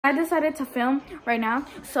I decided to film right now,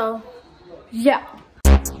 so yeah.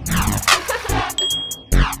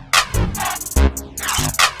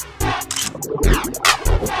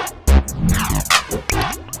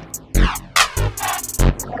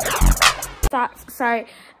 Sorry,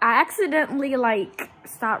 I accidentally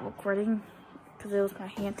stopped recording because it was my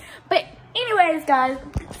hand. But anyways, guys,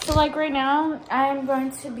 so right now I'm going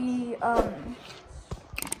to be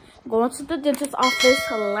going to the dentist's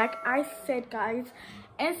office, like I said, guys.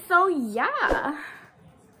 And so yeah,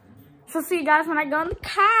 so see you guys when I go in the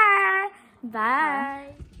car.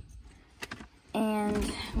 Bye.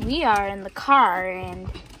 And we are in the car, and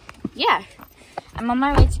yeah, I'm on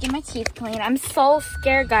my way to get my teeth cleaned. I'm so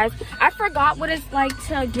scared, guys. I forgot what it's like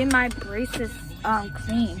to get my braces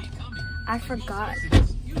cleaned. I forgot.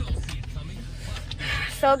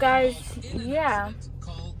 So guys, yeah.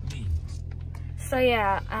 So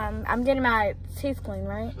yeah, I'm getting my teeth cleaned,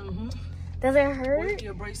 right? Mm-hmm. Does it hurt? With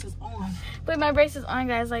your braces on. With my braces on,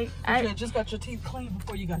 guys. Like I just got your teeth cleaned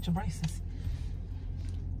before you got your braces.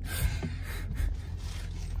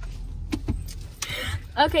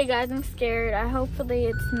 Okay, guys, I'm scared. Hopefully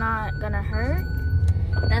it's not gonna hurt.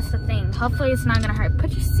 That's the thing. Hopefully it's not gonna hurt.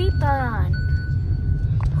 Put your seatbelt on.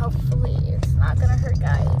 Hopefully it's not gonna hurt,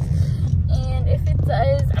 guys. And if it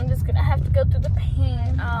does, I'm just gonna have to go through the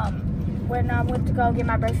pain. When I went to go get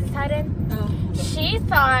my braces tied in, she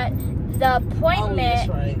thought the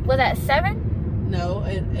appointment was at 7? No,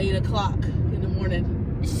 at 8 o'clock in the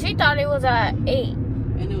morning. She thought it was at 8.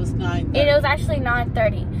 And it was 9:30. And it was actually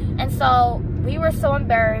 9:30. And so we were so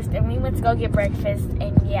embarrassed, and we went to go get breakfast,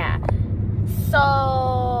 and yeah.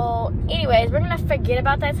 So anyways, we're gonna forget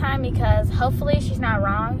about that time because hopefully she's not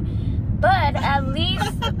wrong. But at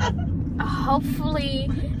least, hopefully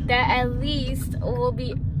that at least will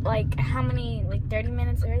be how many, 30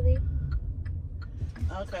 minutes early.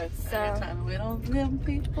 Okay, so time to wait on them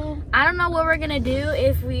people. I don't know what we're gonna do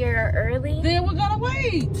if we are early. Then we're gonna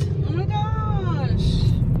wait. Oh my gosh,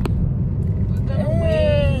 we're gonna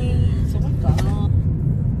wait. So we're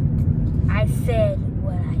gone. I said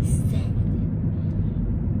what I said,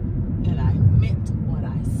 and I meant what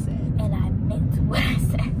I said, and I meant what I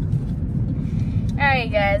said. All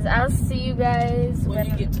right, guys, I'll see you guys when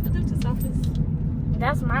you get to the dentist's office.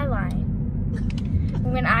 That's my line.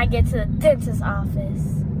 When I get to the dentist's office.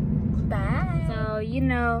 Bye.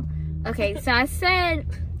 So, okay, so I said,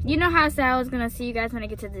 how I said I was going to see you guys when I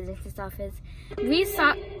get to the dentist's office. We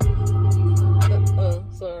saw...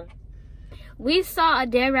 sorry. We saw a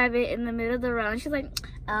dead rabbit in the middle of the road. And she's like,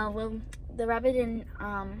 well, the rabbit didn't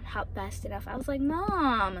hop fast enough. I was like,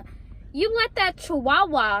 Mom, you let that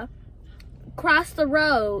chihuahua cross the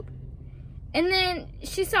road. And then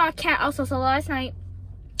she saw a cat also. So last night,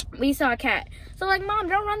 we saw a cat. So Mom,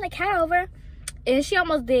 don't run the cat over. And she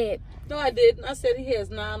almost did. No, I didn't. I said he has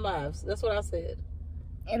 9 lives. That's what I said.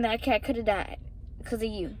 And that cat could have died because of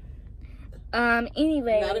you.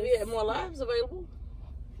 Anyways. Not if you had more lives available.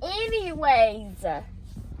 Anyways. And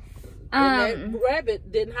that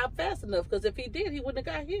rabbit didn't hop fast enough because if he did, he wouldn't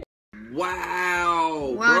have got hit.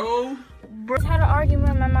 Wow, bro. I had an argument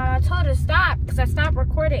with my mom. I told her to stop because I stopped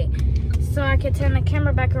recording so I could turn the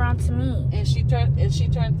camera back around to me. And she turned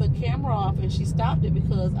the camera off and she stopped it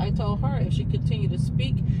because I told her if she continued to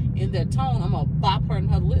speak in that tone, I'm gonna bop her in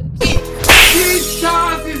her lips.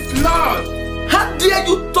 Jesus is Lord. How dare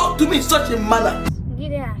you talk to me in such a manner? You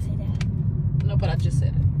didn't say that. No, but I just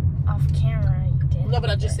said it. Off camera, you did. No, but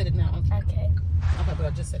I just said it now. Okay. Okay, but I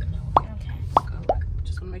just said it now. Okay. All right.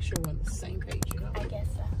 Just want to make sure we're on the same page, I guess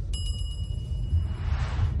so.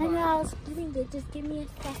 I know I was doing it. Just give me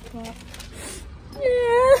a second.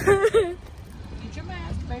 Yeah. Get your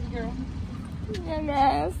mask, baby girl. Your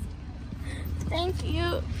mask. Thank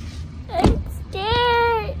you. I'm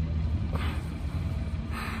scared.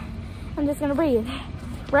 I'm just gonna breathe.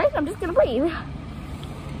 Right? I'm just gonna breathe.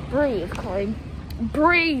 Breathe, Corey.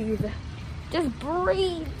 Breathe. Just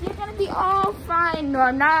breathe. You're gonna be all fine. No,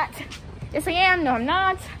 I'm not. Yes, I am. No, I'm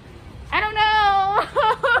not. I don't know.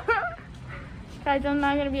 Guys, I'm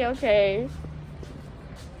not gonna be okay.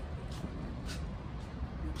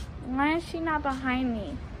 Why is she not behind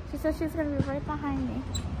me? She said she's gonna be right behind me.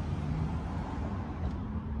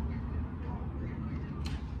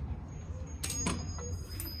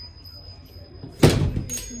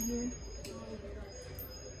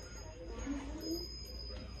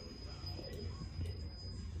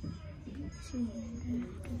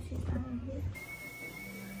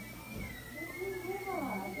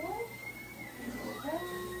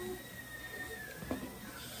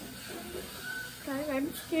 Guys,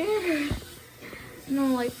 I'm scared.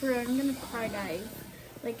 No, for real, I'm gonna cry, guys.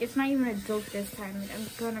 It's not even a joke this time. I'm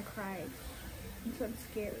gonna cry. So I'm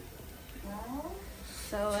scared.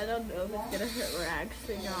 So I don't know if it's gonna hurt or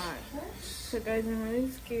actually not. So guys, I'm really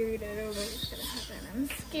scared. I don't know what's gonna happen. I'm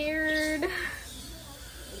scared.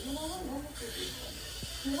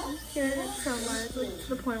 I'm scared so much, like, to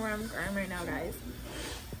the point where I'm crying right now, guys.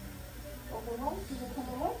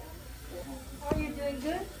 Are you doing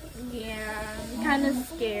good? Yeah, I'm kind of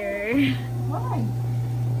scared. Why?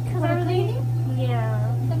 Cause I really,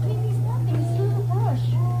 yeah. The cleaning is nothing. It's a little brush.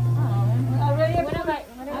 Oh. I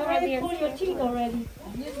already pulled your teeth already.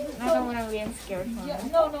 I don't want to be scared for Yeah,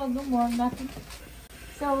 me. no more, nothing.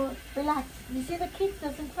 So relax. You see, the kids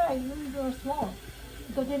doesn't cry even though they're small,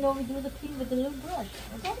 because they know we do the clean with the little brush.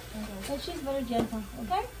 Okay? And she's very gentle.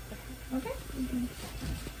 Okay? Okay?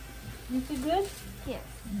 You feel good? Yes.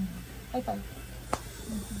 High five.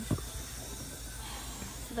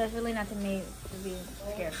 So there's really nothing to be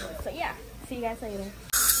scared for. So yeah, see you guys later.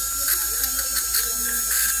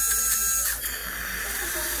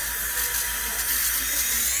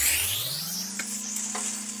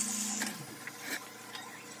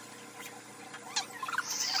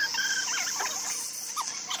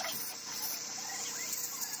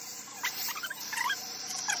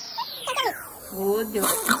 Good job.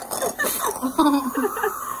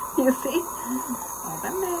 You see?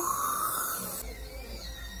 Open there.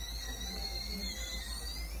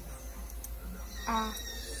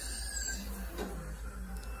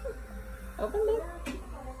 Open there.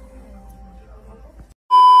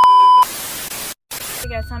 I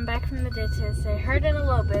guess I'm back from the ditches. It hurt it a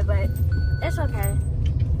little bit, but it's okay.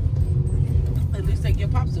 At least they get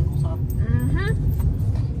popsicles, huh?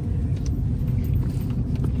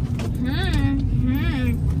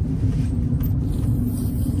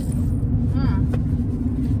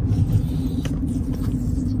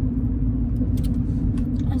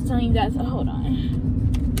 I was telling you guys, hold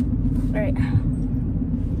on. Alright.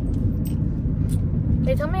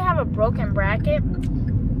 They told me I have a broken bracket,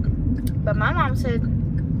 but my mom said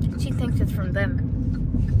she thinks it's from them.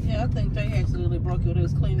 Yeah, I think they accidentally broke it when they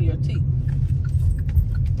was cleaning your teeth.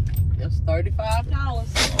 That's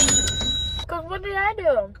 $35. Cause what did I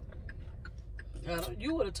do?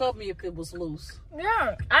 You would have told me if it was loose.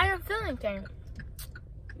 Yeah, I didn't feel anything.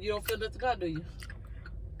 You don't feel nothing now, do you?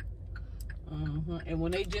 And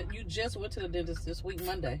when you just went to the dentist this week,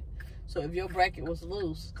 Monday. So if your bracket was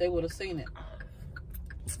loose, they would have seen it.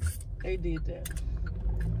 They did that.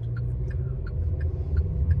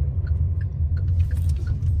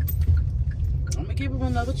 I'm gonna give them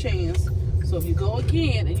another chance. So if you go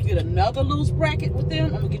again and you get another loose bracket with them,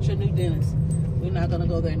 I'm gonna get you a new dentist. We're not gonna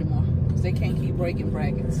go there anymore because they can't keep breaking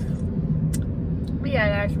brackets. But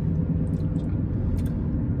yeah, guys,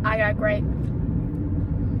 I got great.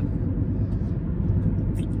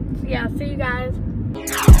 Yeah, see you guys